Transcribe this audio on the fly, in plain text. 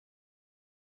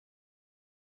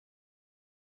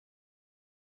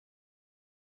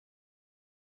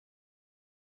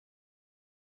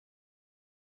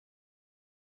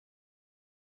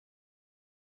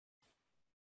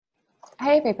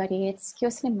Hi, everybody. It's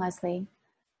Kyosa Nim Lesley.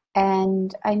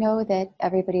 And I know that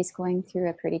everybody's going through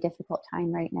a pretty difficult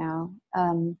time right now.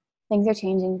 Things are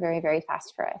changing very, very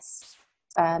fast for us.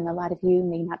 A lot of you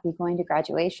may not be going to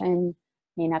graduation,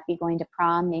 may not be going to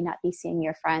prom, may not be seeing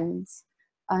your friends.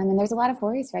 And there's a lot of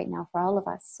worries right now for all of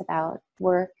us about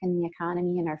work and the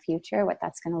economy and our future, what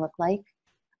that's going to look like.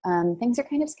 Things are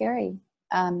kind of scary.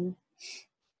 And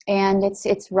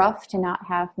it's rough to not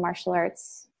have martial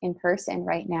arts in person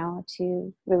right now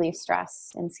to relieve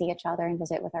stress and see each other and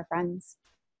visit with our friends.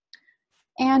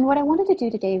 And what I wanted to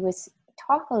do today was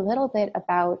talk a little bit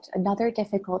about another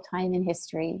difficult time in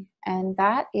history, and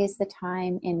that is the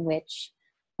time in which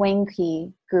Hwang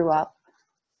Kee grew up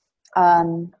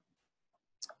and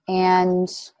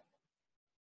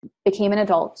became an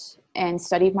adult and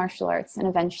studied martial arts and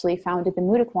eventually founded the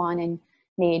Mudokwan and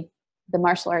made the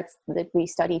martial arts that we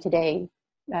study today,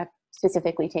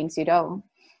 specifically Tang Soo Do.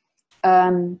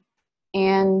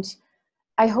 And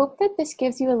I hope that this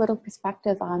gives you a little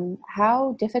perspective on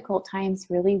how difficult times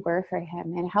really were for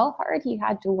him and how hard he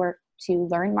had to work to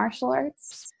learn martial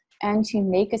arts and to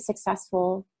make a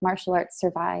successful martial arts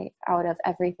survive out of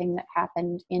everything that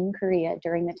happened in Korea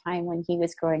during the time when he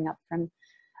was growing up from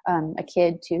a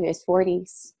kid to his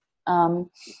 40s.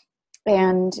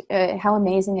 And how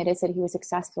amazing it is that he was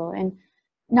successful. And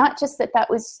not just that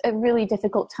that was a really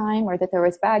difficult time or that there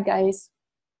was bad guys,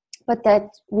 but that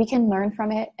we can learn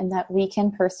from it and that we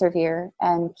can persevere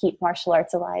and keep martial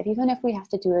arts alive, even if we have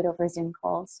to do it over Zoom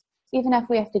calls, even if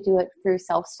we have to do it through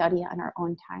self-study on our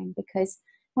own time, because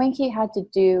Hwang Kee had to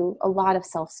do a lot of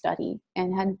self-study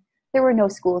and there were no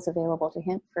schools available to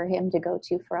him for him to go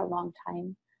to for a long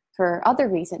time for other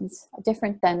reasons,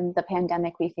 different than the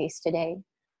pandemic we face today.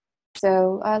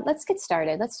 So let's get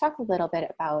started. Let's talk a little bit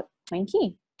about Hwang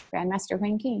Kee, Grandmaster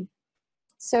Hwang Kee.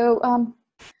 So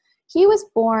he was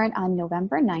born on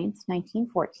November 9th,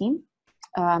 1914,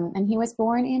 and he was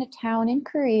born in a town in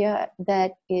Korea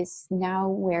that is now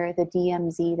where the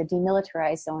DMZ, the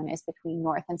demilitarized zone, is between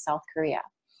North and South Korea.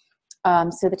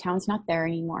 So the town's not there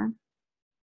anymore,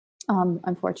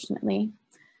 unfortunately.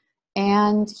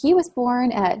 And he was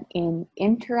born in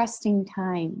interesting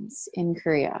times in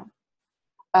Korea.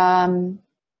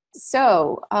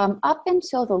 So up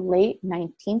until the late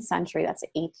 19th century, that's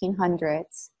the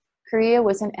 1800s, Korea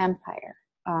was an empire,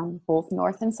 both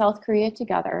North and South Korea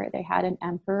together. They had an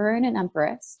emperor and an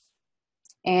empress,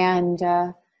 and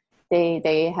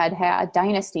they had had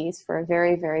dynasties for a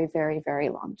very, very, very, very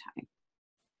long time.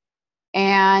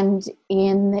 And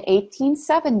in the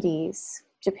 1870s,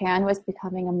 Japan was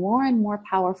becoming a more and more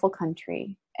powerful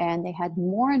country, and they had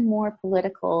more and more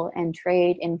political and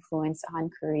trade influence on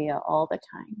Korea all the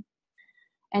time.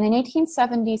 And in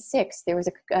 1876, there was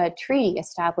a treaty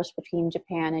established between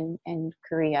Japan and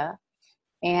Korea,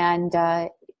 and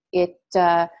it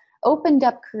opened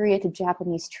up Korea to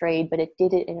Japanese trade, but it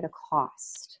did it at a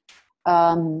cost.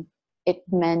 It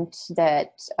meant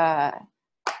that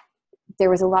there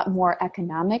was a lot more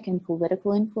economic and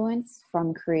political influence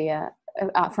from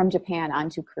Japan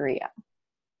onto Korea.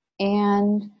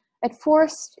 And at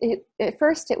first, it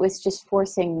was just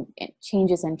forcing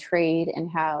changes in trade and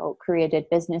how Korea did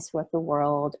business with the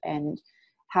world and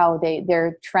how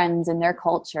their trends and their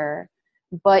culture.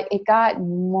 But it got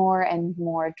more and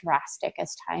more drastic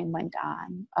as time went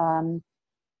on.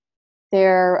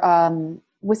 There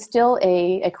was still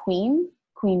a queen,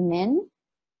 Queen Min,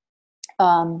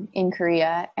 in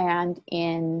Korea, and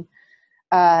in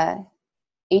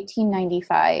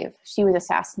 1895, she was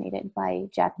assassinated by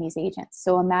Japanese agents.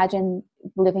 So imagine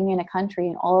living in a country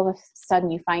and all of a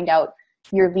sudden you find out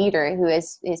your leader, who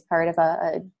is part of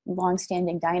a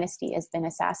long-standing dynasty, has been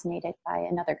assassinated by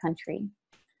another country.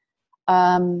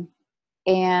 And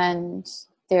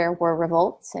there were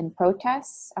revolts and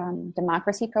protests,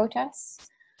 democracy protests.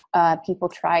 People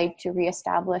tried to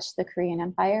reestablish the Korean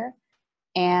Empire.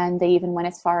 And they even went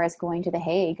as far as going to The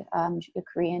Hague. The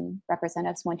Korean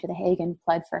representatives went to The Hague and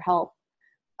pled for help.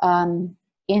 In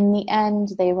the end,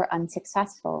 they were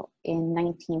unsuccessful. In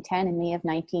 1910, in May of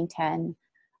 1910,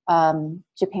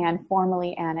 Japan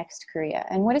formally annexed Korea.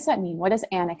 And what does that mean? What does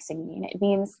annexing mean? It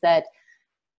means that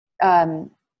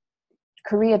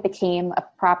Korea became a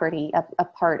property, a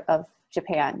part of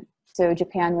Japan. So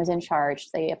Japan was in charge.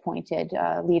 They appointed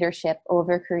leadership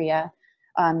over Korea.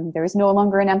 There was no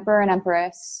longer an emperor and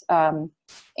empress,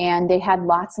 and they had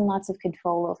lots and lots of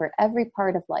control over every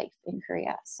part of life in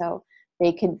Korea. So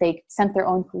they sent their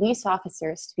own police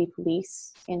officers to be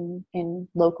police in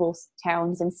local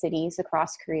towns and cities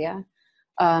across Korea.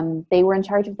 They were in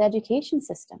charge of the education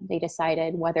system. They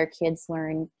decided whether kids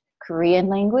learn Korean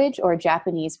language or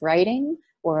Japanese writing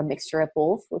or a mixture of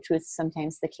both, which was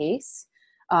sometimes the case.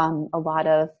 A lot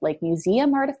of like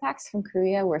museum artifacts from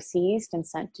Korea were seized and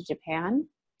sent to Japan.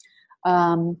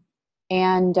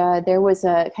 There was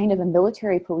a kind of a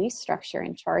military police structure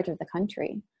in charge of the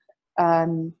country.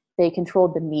 They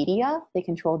controlled the media, they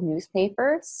controlled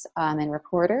newspapers and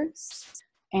reporters,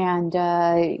 and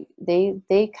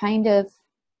they kind of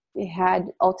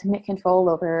had ultimate control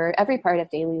over every part of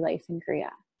daily life in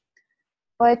Korea.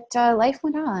 But life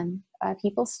went on.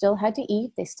 People still had to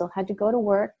eat, they still had to go to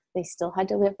work, they still had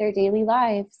to live their daily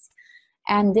lives.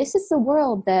 And this is the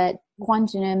world that Hwang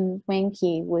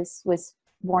Kee was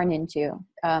born into,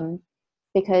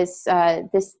 because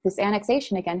this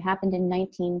annexation again happened in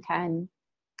 1910,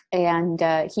 and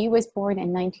he was born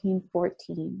in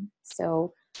 1914,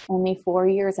 so only 4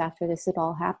 years after this had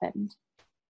all happened.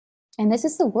 And this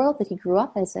is the world that he grew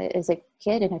up as a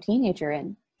kid and a teenager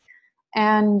in.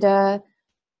 And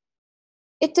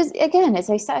it does, again, as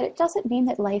I said, it doesn't mean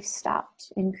that life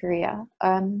stopped in Korea.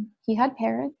 He had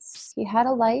parents, he had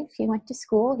a life, he went to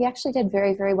school. He actually did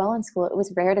very, very well in school. It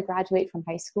was rare to graduate from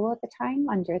high school at the time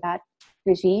under that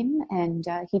regime, and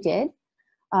he did.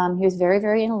 He was very,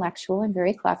 very intellectual and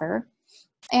very clever.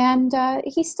 And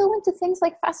he still went to things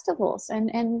like festivals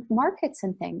and markets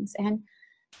and things. And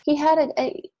he had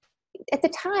at the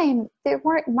time, there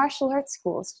weren't martial arts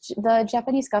schools. The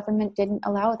Japanese government didn't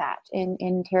allow that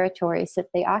in territories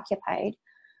that they occupied.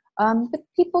 But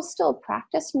people still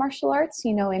practiced martial arts,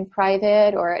 you know, in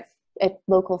private or at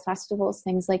local festivals,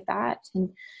 things like that.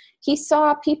 And he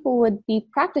saw people would be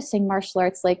practicing martial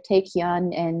arts like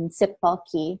taekyon and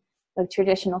sipbalki, of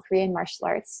traditional Korean martial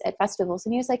arts at festivals.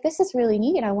 And he was like, this is really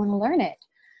neat. I want to learn it.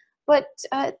 But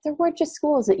there weren't just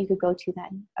schools that you could go to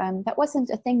then. That wasn't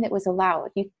a thing that was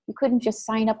allowed. You couldn't just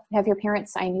sign up, have your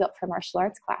parents sign you up for martial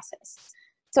arts classes.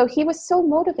 So he was so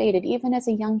motivated, even as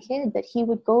a young kid, that he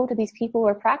would go to these people who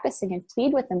were practicing and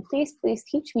plead with them, please, please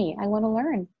teach me. I want to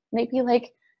learn. And they'd be like,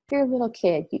 if you're a little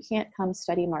kid, you can't come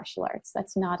study martial arts.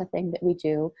 That's not a thing that we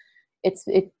do.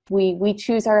 We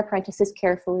choose our apprentices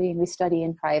carefully and we study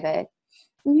in private.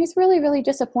 And he was really, really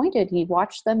disappointed. He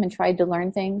watched them and tried to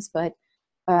learn things, but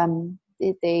they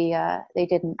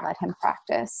didn't let him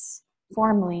practice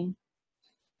formally,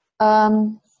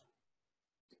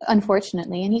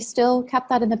 unfortunately. And he still kept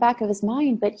that in the back of his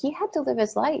mind, but he had to live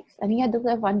his life, and he had to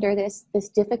live under this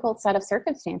difficult set of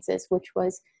circumstances, which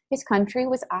was his country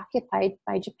was occupied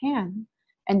by Japan,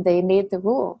 and they made the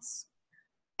rules.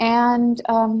 And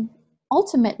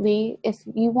ultimately, if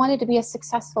you wanted to be a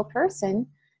successful person,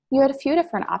 you had a few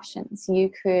different options.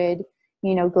 You could,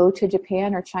 you know, go to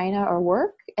Japan or China or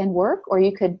work, or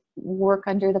you could work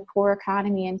under the poor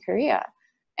economy in Korea.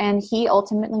 And he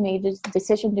ultimately made the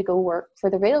decision to go work for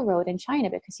the railroad in China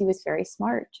because he was very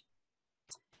smart.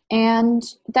 And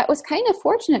that was kind of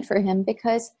fortunate for him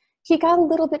because he got a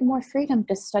little bit more freedom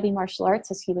to study martial arts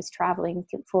as he was traveling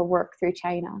for work through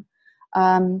China.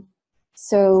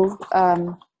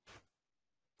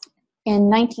 In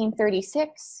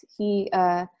 1936, he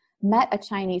met a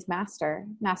Chinese master,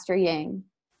 Master Yang,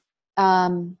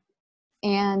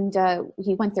 and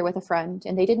he went there with a friend,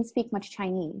 and they didn't speak much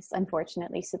Chinese,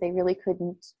 unfortunately, so they really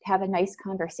couldn't have a nice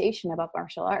conversation about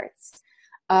martial arts.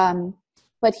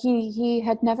 But he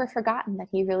had never forgotten that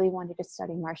he really wanted to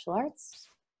study martial arts.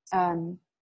 So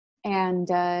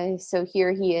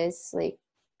here he is, like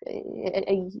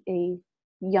a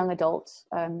young adult,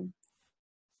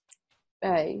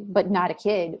 but not a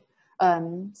kid.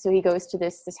 So he goes to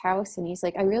this house and he's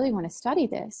like, I really want to study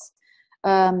this.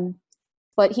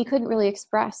 But he couldn't really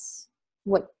express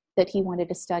that he wanted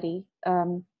to study.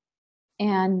 The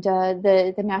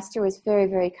master was very,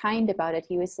 very kind about it.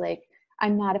 He was like,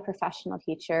 I'm not a professional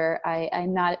teacher.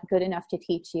 I'm not good enough to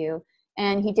teach you.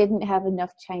 And he didn't have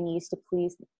enough Chinese to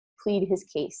plead his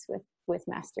case with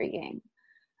Master Yang.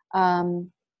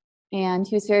 And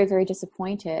he was very, very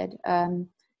disappointed.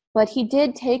 But he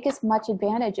did take as much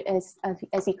advantage as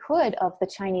he could of the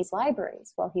Chinese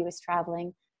libraries while he was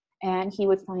traveling. And he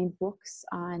would find books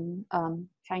on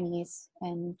Chinese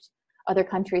and other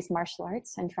countries' martial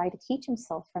arts and try to teach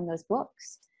himself from those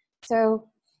books. So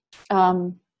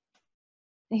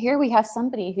here we have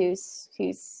somebody who's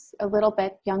a little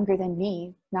bit younger than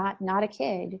me, not a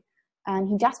kid. And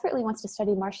he desperately wants to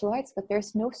study martial arts, but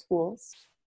there's no schools.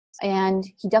 And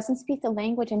he doesn't speak the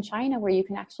language in China where you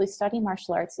can actually study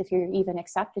martial arts if you're even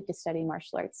accepted to study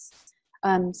martial arts.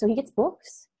 So he gets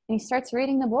books and he starts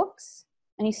reading the books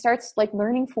and he starts like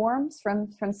learning forms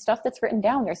from stuff that's written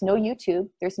down. There's no YouTube,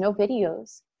 there's no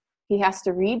videos. He has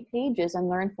to read pages and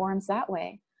learn forms that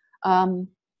way. And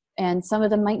some of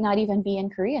them might not even be in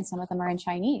Korean, some of them are in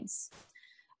Chinese.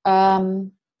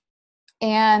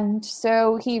 And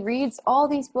so he reads all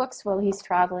these books while he's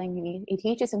traveling, and he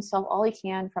teaches himself all he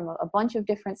can from a bunch of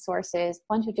different sources, a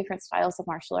bunch of different styles of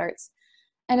martial arts.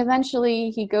 And eventually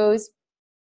he goes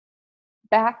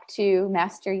back to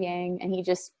Master Yang, and he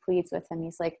just pleads with him.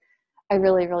 He's like, I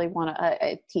really, really want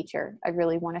a teacher. I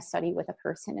really want to study with a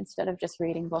person instead of just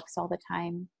reading books all the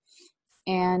time.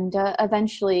 And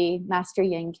eventually Master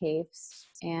Yang caves,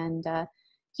 and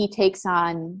he takes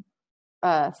on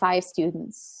 5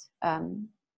 students. Hwang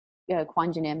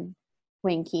Nim,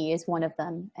 Hwang Kee is one of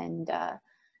them, and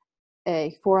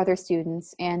 4 other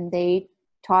students, and he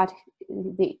taught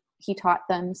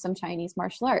them some Chinese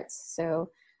martial arts.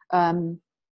 So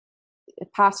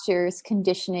postures,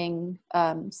 conditioning,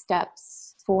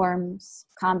 steps, forms,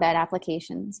 combat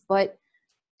applications. But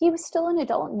he was still an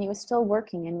adult, and he was still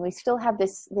working, and we still have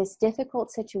this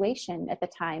difficult situation at the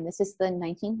time. This is the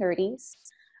 1930s.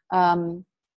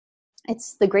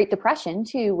 It's the Great Depression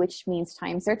too, which means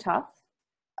times are tough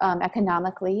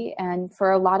economically, and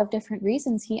for a lot of different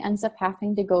reasons, he ends up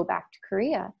having to go back to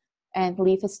Korea and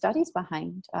leave his studies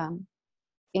behind.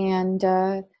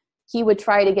 He would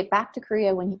try to get back to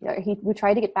Korea when he would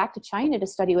try to get back to China to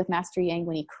study with Master Yang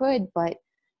when he could, but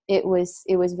it was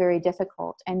very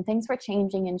difficult, and things were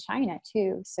changing in China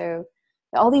too. So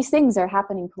all these things are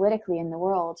happening politically in the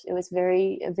world. It was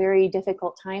a very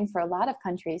difficult time for a lot of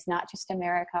countries, not just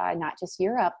America, not just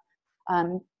Europe,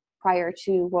 prior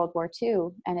to World War II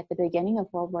and at the beginning of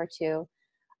World War II.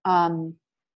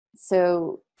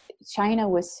 So China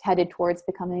was headed towards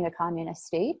becoming a communist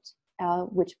state,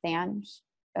 which banned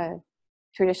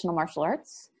traditional martial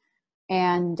arts.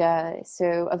 And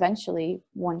so eventually,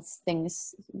 once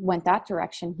things went that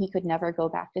direction, he could never go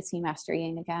back to see Master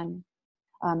Yang again.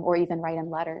 Or even write him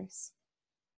letters.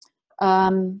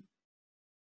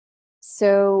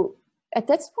 So at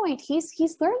this point,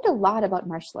 he's learned a lot about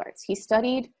martial arts. He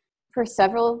studied for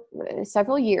several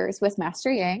years with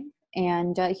Master Yang,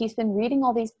 and he's been reading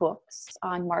all these books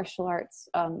on martial arts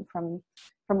from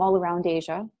all around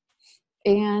Asia.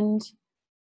 And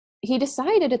he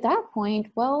decided at that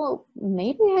point, well,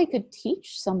 maybe I could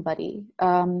teach somebody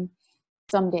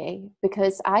someday,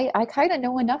 because I kind of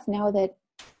know enough now that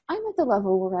I'm at the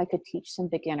level where I could teach some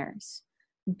beginners.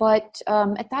 But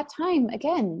at that time,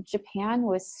 again, Japan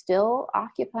was still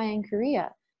occupying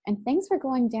Korea, and things were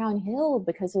going downhill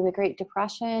because of the Great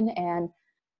Depression, and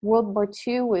World War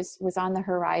II was on the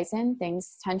horizon.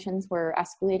 Tensions were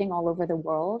escalating all over the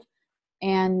world.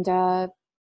 And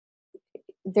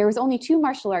there was only 2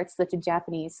 martial arts that the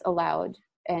Japanese allowed,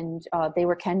 and they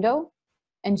were Kendo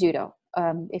and Judo.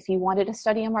 If you wanted to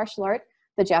study a martial art,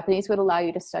 the Japanese would allow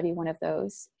you to study one of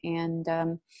those. And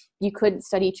you couldn't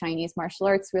study Chinese martial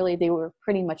arts, really. They were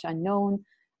pretty much unknown.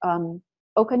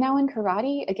 Okinawan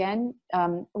karate, again,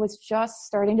 was just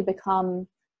starting to become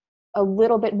a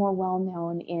little bit more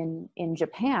well-known in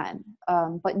Japan,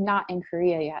 but not in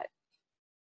Korea yet.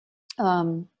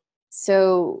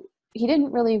 So he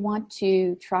didn't really want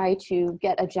to try to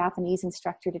get a Japanese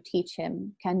instructor to teach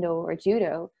him Kendo or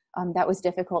Judo. That was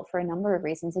difficult for a number of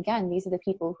reasons. Again, these are the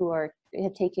people who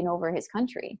have taken over his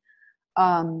country.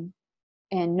 And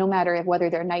no matter whether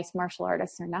they're nice martial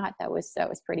artists or not, that was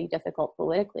pretty difficult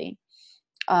politically.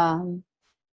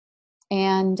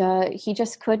 He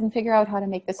just couldn't figure out how to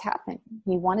make this happen.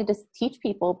 He wanted to teach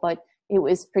people, but it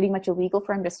was pretty much illegal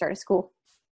for him to start a school.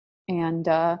 And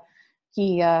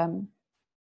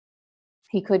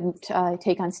he couldn't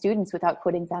take on students without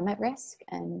putting them at risk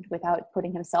and without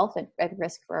putting himself at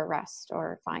risk for arrest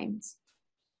or fines.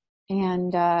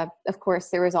 And of course,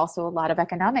 there was also a lot of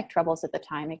economic troubles at the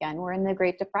time. Again, we're in the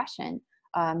Great Depression.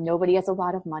 Nobody has a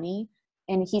lot of money.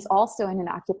 And he's also in an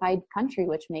occupied country,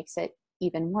 which makes it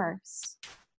even worse.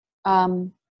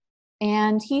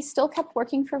 And he still kept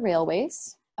working for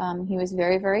railways. He was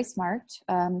very, very smart.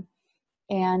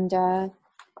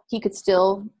 He could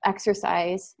still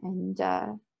exercise and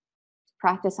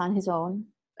practice on his own.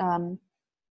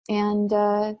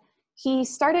 He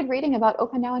started reading about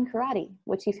Okinawan karate,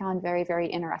 which he found very, very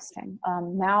interesting.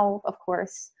 Now, of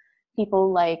course,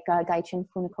 people like Gaichin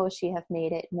Funakoshi have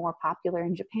made it more popular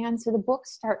in Japan, so the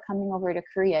books start coming over to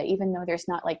Korea, even though there's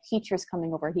not like teachers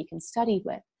coming over he can study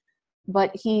with.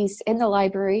 But he's in the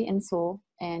library in Seoul,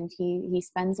 and he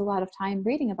spends a lot of time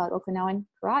reading about Okinawan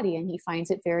karate, and he finds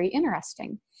it very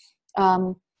interesting.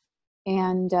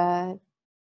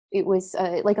 It was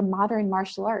like a modern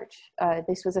martial art.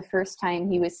 This was the first time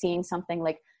he was seeing something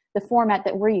like the format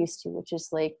that we're used to, which is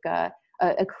like a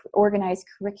organized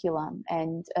curriculum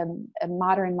and a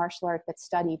modern martial art that's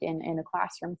studied in a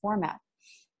classroom format.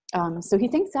 So he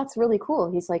thinks that's really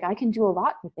cool. He's like, I can do a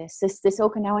lot with this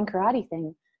Okinawan karate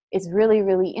thing. is really,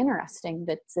 really interesting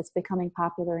that's becoming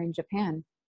popular in Japan.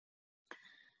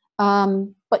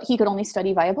 But he could only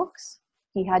study via books.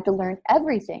 He had to learn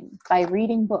everything by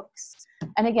reading books.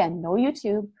 And again, no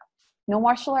YouTube, no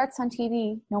martial arts on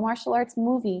TV, no martial arts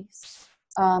movies.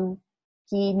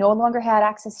 He no longer had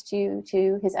access to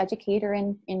his educator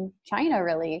in China,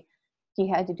 really. He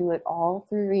had to do it all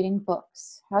through reading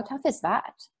books. How tough is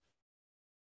that?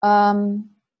 But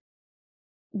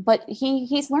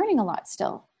he's learning a lot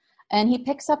still. And he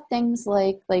picks up things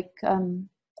like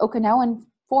Okinawan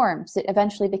forms that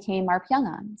eventually became our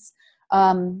Pyongans.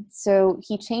 So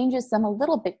he changes them a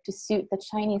little bit to suit the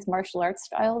Chinese martial arts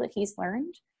style that he's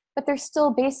learned, but they're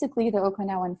still basically the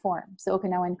Okinawan forms, the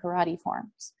Okinawan karate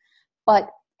forms. But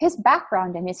his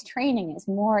background and his training is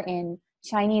more in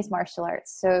Chinese martial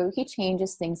arts. So he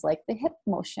changes things like the hip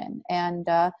motion and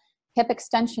hip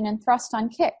extension and thrust on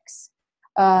kicks.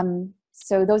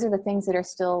 So those are the things that are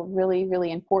still really,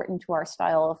 really important to our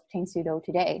style of Tangsudo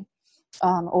today,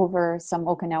 over some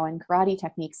Okinawan karate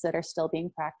techniques that are still being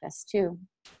practiced too.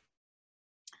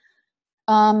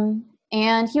 And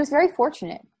he was very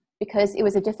fortunate because it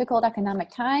was a difficult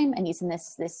economic time and he's in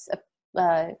this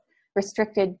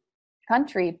restricted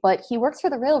country, but he works for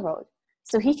the railroad.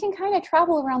 So he can kind of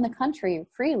travel around the country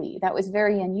freely. That was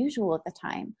very unusual at the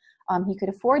time. He could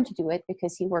afford to do it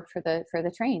because he worked for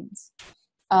the trains.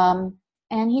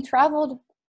 And he traveled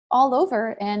all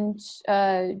over and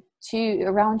to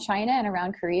around China and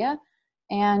around Korea,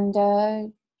 and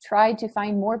tried to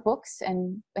find more books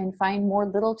and find more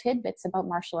little tidbits about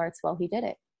martial arts while he did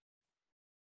it.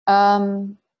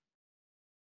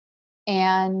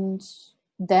 And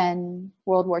then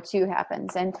World War II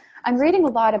happens. And I'm reading a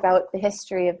lot about the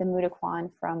history of the Mudokwan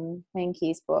from Hwang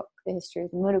Kee's book, The History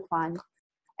of the Mudokwan.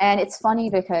 And it's funny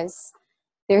because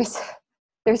there's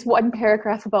one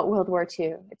paragraph about World War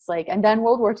II. It's like, and then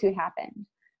World War II happened.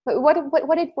 But what did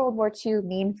World War II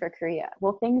mean for Korea?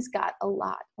 Well, things got a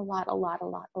lot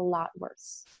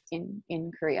worse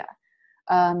in Korea.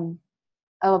 A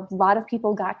lot of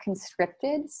people got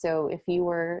conscripted. So if you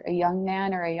were a young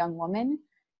man or a young woman,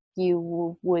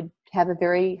 you would have a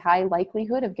very high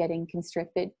likelihood of getting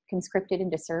conscripted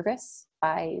into service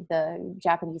by the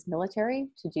Japanese military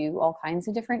to do all kinds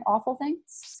of different awful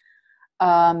things.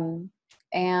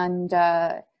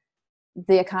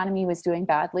 The economy was doing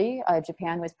badly.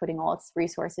 Japan was putting all its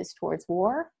resources towards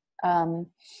war.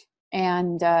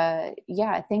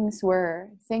 Things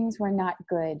were not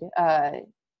good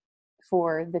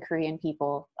for the Korean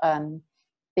people.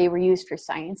 They were used for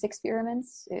science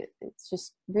experiments. It's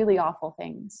just really awful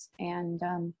things. And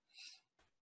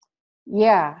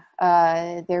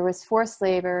there was forced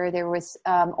labor. There was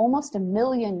almost 1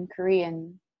 million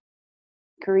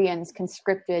Koreans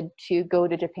conscripted to go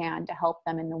to Japan to help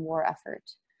them in the war effort.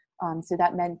 So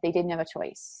that meant they didn't have a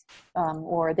choice,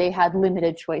 or they had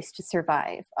limited choice to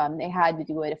survive. They had to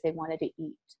do it if they wanted to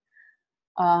eat.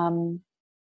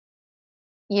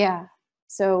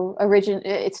 So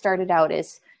it started out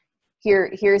as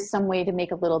here's some way to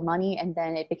make a little money, and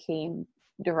then it became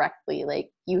directly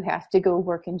like you have to go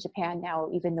work in Japan now,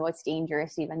 even though it's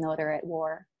dangerous, even though they're at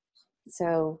war.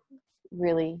 So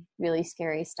really, really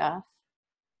scary stuff.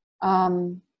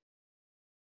 And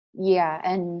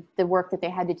the work that they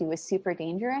had to do was super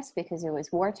dangerous because it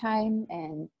was wartime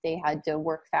and they had to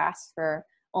work fast for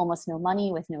almost no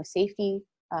money with no safety.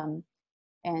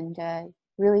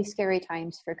 Really scary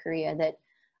times for Korea that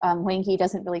Hwang Kee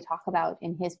doesn't really talk about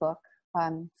in his book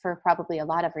for probably a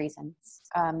lot of reasons.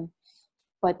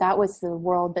 But that was the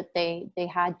world that he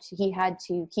had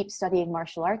to keep studying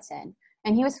martial arts in.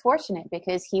 And he was fortunate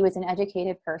because he was an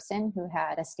educated person who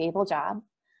had a stable job.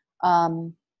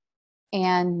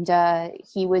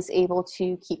 He was able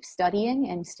to keep studying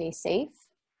and stay safe.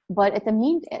 But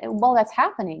while that's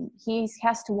happening, he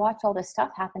has to watch all this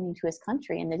stuff happening to his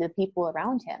country and to the people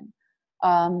around him.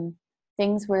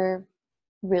 Things were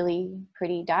really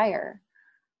pretty dire.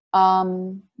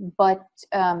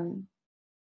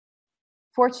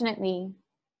 Fortunately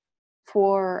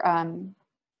for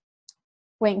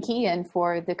Hwang Kee and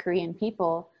for the Korean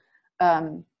people,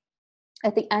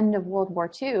 at the end of World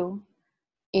War II,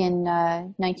 in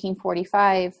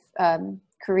 1945,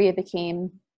 Korea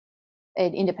became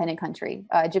an independent country.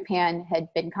 Japan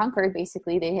had been conquered,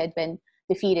 basically. They had been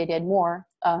defeated in war,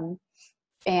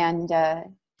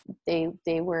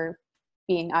 they were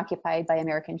being occupied by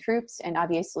American troops, and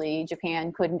obviously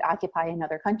Japan couldn't occupy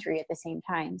another country at the same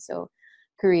time. So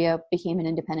Korea became an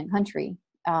independent country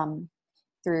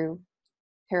through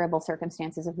terrible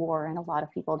circumstances of war and a lot of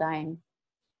people dying.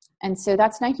 And so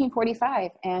that's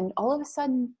 1945, and all of a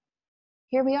sudden,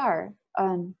 here we are.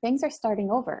 Things are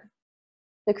starting over.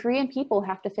 the Korean people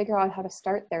have to figure out how to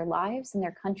start their lives and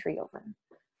their country over.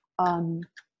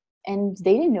 And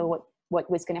they didn't know what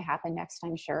was going to happen next,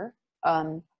 I'm sure.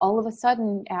 All of a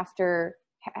sudden, after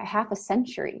half a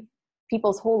century,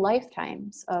 people's whole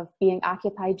lifetimes of being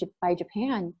occupied by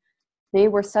Japan, they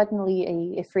were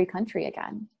suddenly a free country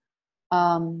again.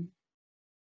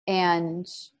 And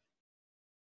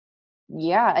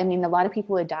yeah, I mean, a lot of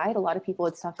people had died. A lot of people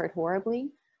had suffered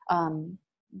horribly.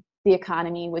 The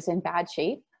economy was in bad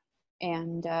shape,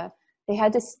 and they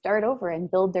had to start over and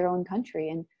build their own country.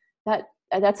 And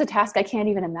that's a task I can't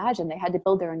even imagine. They had to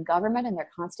build their own government and their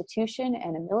constitution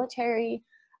and a military,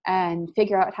 and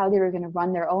figure out how they were going to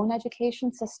run their own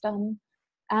education system.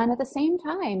 And at the same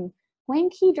time, Hwang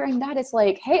Kee during that is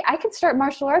like, hey, I can start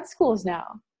martial arts schools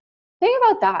now. Think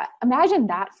about that. Imagine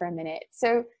that for a minute.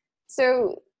 So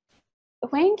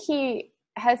Hwang Kee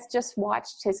has just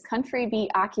watched his country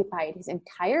be occupied his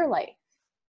entire life.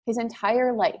 His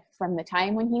entire life, from the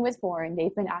time when he was born,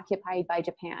 they've been occupied by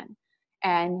Japan,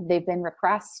 and they've been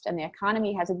repressed, and the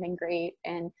economy hasn't been great,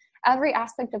 and every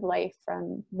aspect of life,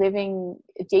 from living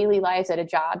daily lives at a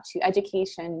job to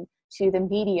education to the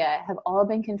media, have all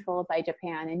been controlled by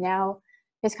Japan. And now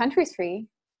his country's free,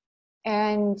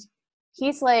 and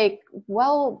he's like,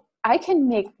 well, I can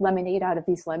make lemonade out of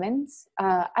these lemons.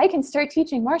 I can start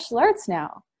teaching martial arts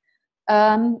now.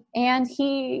 And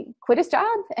he quit his job,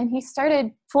 and he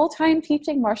started full-time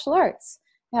teaching martial arts.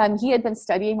 He had been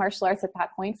studying martial arts at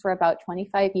that point for about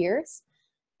 25 years.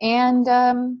 And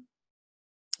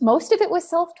most of it was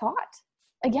self-taught.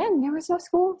 Again, there was no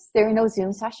schools. There were no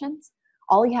Zoom sessions.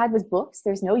 All he had was books.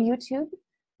 There's no YouTube.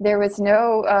 There was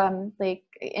no like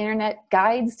internet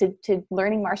guides to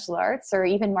learning martial arts, or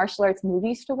even martial arts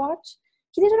movies to watch.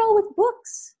 He did it all with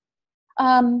books.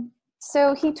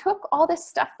 So he took all this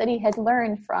stuff that he had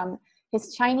learned from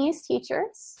his Chinese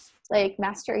teachers, like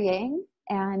Master Yang,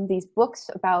 and these books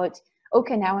about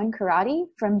Okinawan karate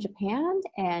from Japan,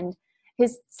 and he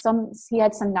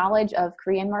had some knowledge of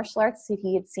Korean martial arts that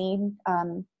he had seen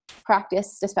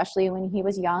practiced, especially when he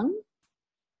was young,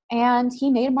 and he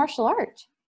made a martial art.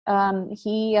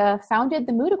 He founded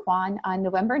the Mudokwan on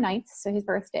November 9th, so his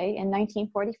birthday, in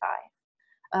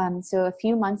 1945. So a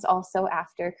few months also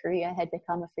after Korea had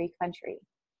become a free country.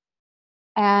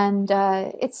 And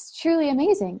it's truly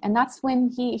amazing. And that's when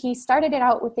he started it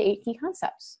out with the 8 key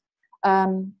concepts.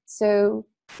 So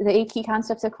the 8 key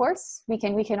concepts, of course, we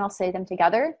can all say them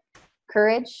together: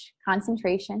 courage,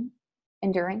 concentration,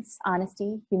 endurance,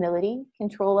 honesty, humility,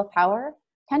 control of power,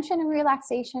 tension and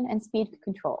relaxation, and speed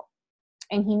control.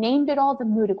 And he named it all the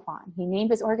Mudokwan. He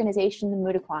named his organization the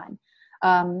Mudokwan,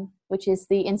 which is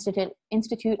the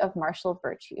Institute of Martial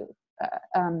Virtue.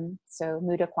 So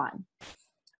Mudokwan.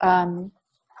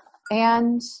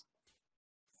 And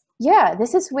yeah,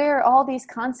 this is where all these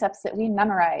concepts that we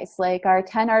memorize, like our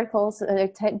 10 articles,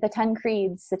 the 10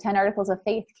 creeds, the 10 articles of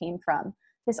faith, came from.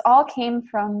 This all came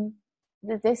from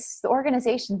this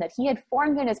organization that he had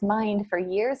formed in his mind for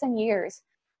years and years.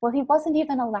 Well, he wasn't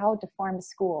even allowed to form a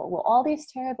school. Well, all these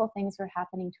terrible things were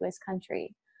happening to his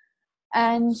country.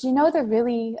 And the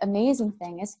really amazing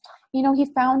thing is, he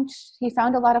found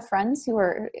a lot of friends who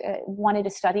wanted to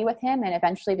study with him, and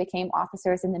eventually became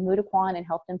officers in the Mudokwan and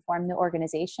helped him form the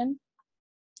organization.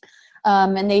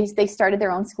 And they started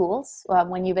their own schools.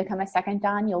 When you become a second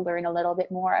dan, you'll learn a little bit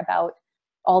more about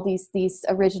all these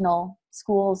original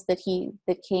schools that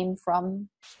came from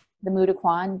the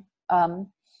Mudokwan.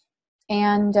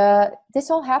 And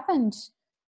this all happened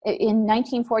in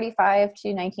 1945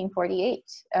 to 1948,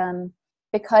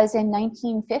 because in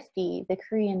 1950, the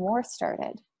Korean War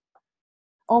started.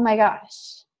 Oh my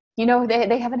gosh.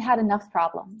 They haven't had enough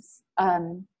problems,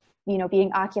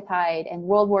 being occupied, and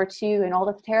World War II and all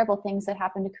the terrible things that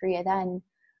happened to Korea then.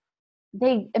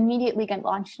 They immediately got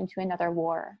launched into another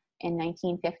war in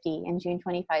 1950, in June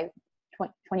 25th,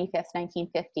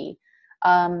 1950.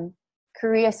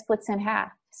 Korea splits in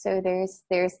half. So there's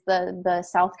the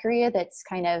South Korea that's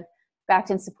kind of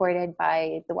backed and supported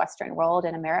by the Western world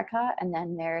and America, and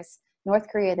then there's North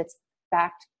Korea that's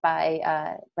backed by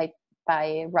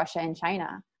Russia and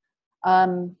China.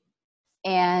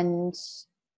 And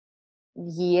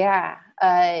yeah,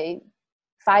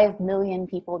 5 million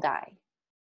people died,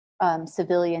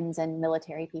 civilians and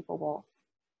military people both.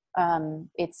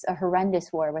 It's a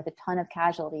horrendous war with a ton of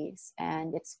casualties,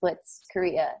 and it splits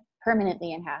Korea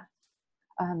permanently in half.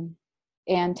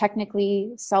 And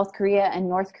technically, South Korea and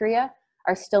North Korea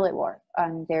are still at war.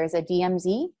 There's a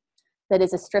DMZ that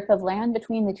is a strip of land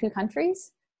between the two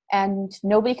countries, and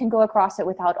nobody can go across it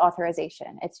without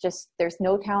authorization. It's just, there's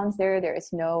no towns there,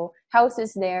 there's no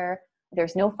houses there.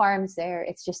 There's no farms there.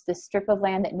 It's just this strip of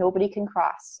land that nobody can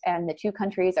cross, and the two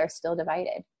countries are still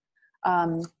divided.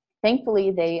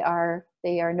 Thankfully, they are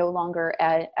no longer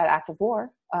at active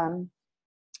war,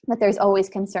 but there's always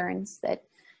concerns that,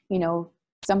 you know,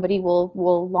 somebody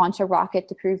will launch a rocket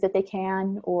to prove that they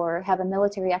can, or have a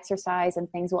military exercise and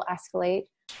things will escalate,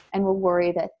 and we'll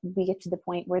worry that we get to the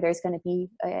point where there's going to be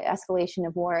an escalation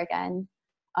of war again.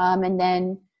 And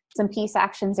then some peace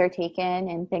actions are taken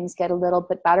and things get a little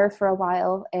bit better for a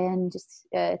while, and just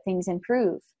things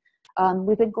improve.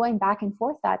 We've been going back and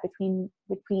forth that between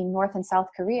North and South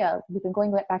Korea. We've been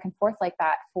going back and forth like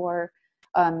that for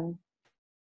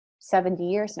 70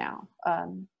 years now.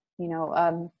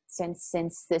 Since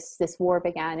this war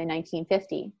began in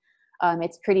 1950.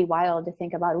 It's pretty wild to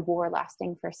think about a war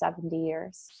lasting for 70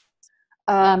 years.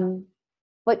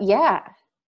 But yeah,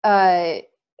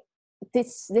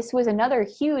 this was another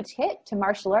huge hit to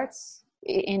martial arts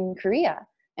in Korea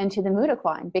and to the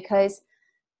Mudokwan, because,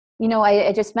 you know,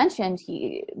 I just mentioned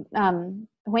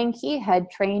Hwang Kee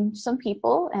had trained some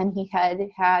people, and he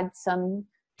had some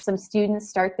students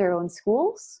start their own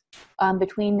schools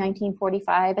between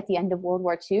 1945 at the end of World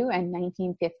War II and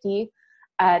 1950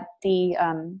 at the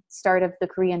start of the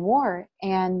Korean War.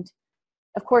 And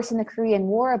of course, in the Korean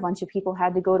War, a bunch of people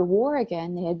had to go to war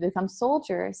again. They had become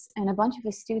soldiers, and a bunch of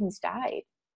his students died,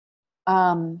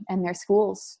 and their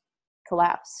schools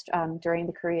collapsed during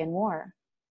the Korean War.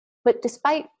 But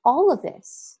despite all of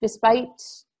this, despite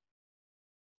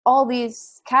all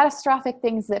these catastrophic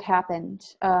things that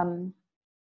happened,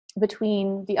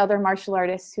 between the other martial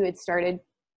artists who had started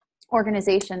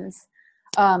organizations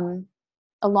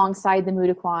alongside the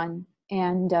Mudokwan,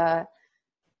 and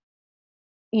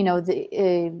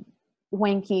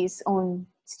Hwang Kee's own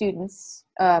students,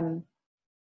 the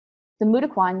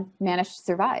Mudokwan managed to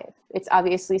survive. It's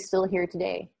obviously still here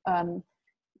today.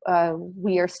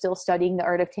 We are still studying the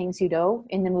art of Tang Soo Do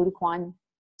in the Mudokwan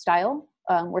style.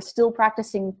 We're still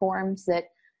practicing forms that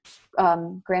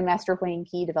Grandmaster Hwang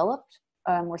Kee developed.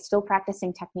 We're still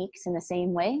practicing techniques in the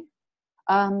same way.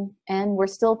 And we're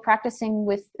still practicing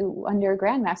under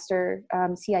Grandmaster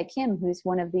C.I. Kim, who's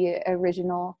one of the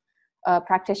original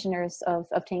practitioners of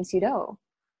Tang Soo Do.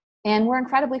 And we're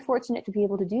incredibly fortunate to be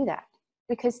able to do that.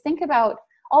 Because think about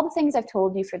all the things I've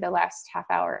told you for the last half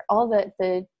hour, all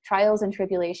the trials and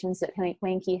tribulations that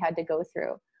Hwang Kee had to go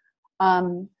through.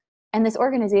 And this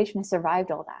organization has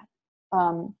survived all that.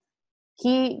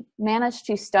 He managed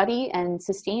to study and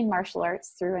sustain martial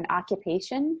arts through an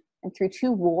occupation and through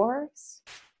 2 wars,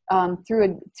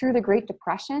 through the Great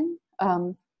Depression.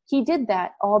 He did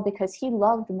that all because he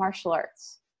loved martial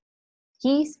arts.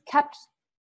 He kept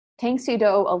Tang Soo Do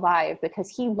alive because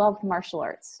he loved martial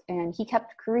arts, and he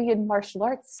kept Korean martial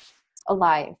arts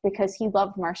alive because he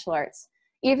loved martial arts.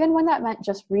 Even when that meant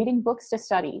just reading books to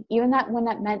study, even when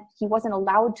that meant he wasn't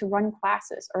allowed to run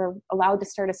classes or allowed to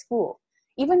start a school,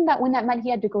 even when that meant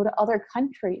he had to go to other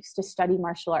countries to study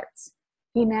martial arts,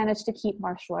 he managed to keep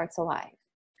martial arts alive.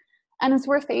 And as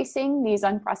we're facing these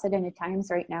unprecedented times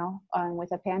right now,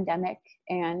 with a pandemic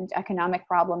and economic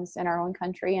problems in our own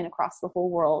country and across the whole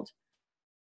world,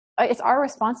 it's our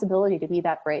responsibility to be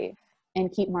that brave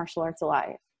and keep martial arts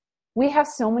alive. We have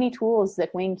so many tools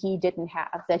that Hwang Kee didn't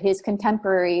have, that his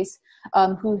contemporaries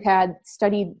who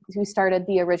started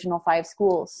the original 5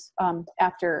 schools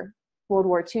after World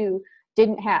War II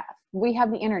didn't have. We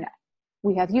have the internet,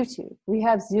 we have YouTube, we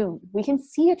have Zoom. We can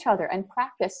see each other and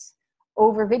practice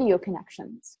over video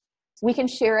connections. We can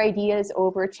share ideas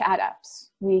over chat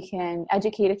apps. We can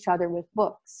educate each other with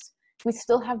books. We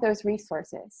still have those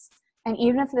resources. And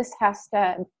even if this has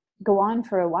to go on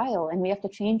for a while and we have to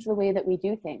change the way that we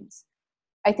do things,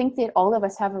 I think that all of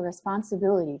us have a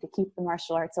responsibility to keep the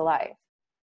martial arts alive,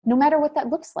 no matter what that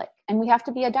looks like. And we have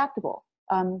to be adaptable.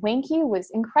 Hwang Kee was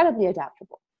incredibly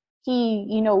adaptable. He,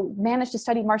 managed to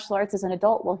study martial arts as an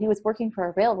adult while he was working for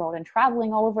a railroad and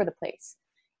traveling all over the place,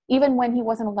 even when he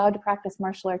wasn't allowed to practice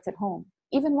martial arts at home,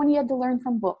 even when he had to learn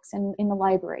from books in the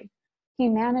library. He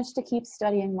managed to keep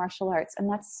studying martial arts, and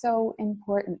that's so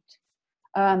important.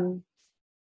 I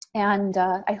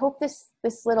hope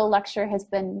this little lecture has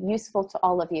been useful to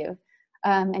all of you,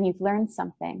 and you've learned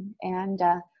something. And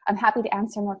I'm happy to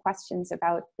answer more questions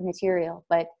about the material,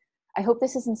 but I hope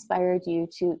this has inspired you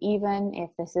to, even if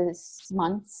this is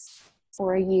months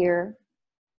or a year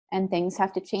and things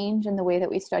have to change in the way that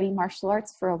we study martial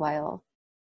arts for a while,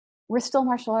 we're still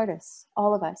martial artists,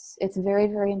 all of us. It's very,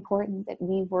 very important that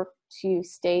we work to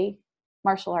stay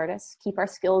martial artists, keep our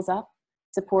skills up,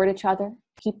 support each other,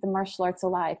 keep the martial arts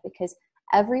alive, because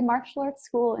every martial arts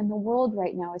school in the world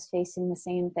right now is facing the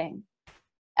same thing.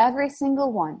 Every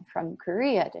single one, from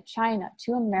Korea to China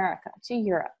to America to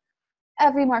Europe,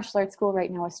 every martial arts school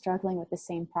right now is struggling with the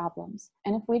same problems.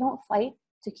 And if we don't fight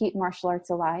to keep martial arts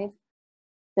alive,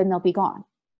 then they'll be gone.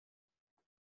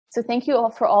 So thank you all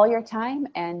for all your time,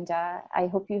 and I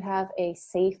hope you have a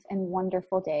safe and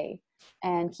wonderful day,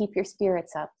 and keep your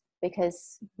spirits up,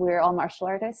 because we're all martial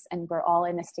artists and we're all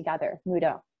in this together.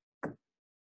 Mudo.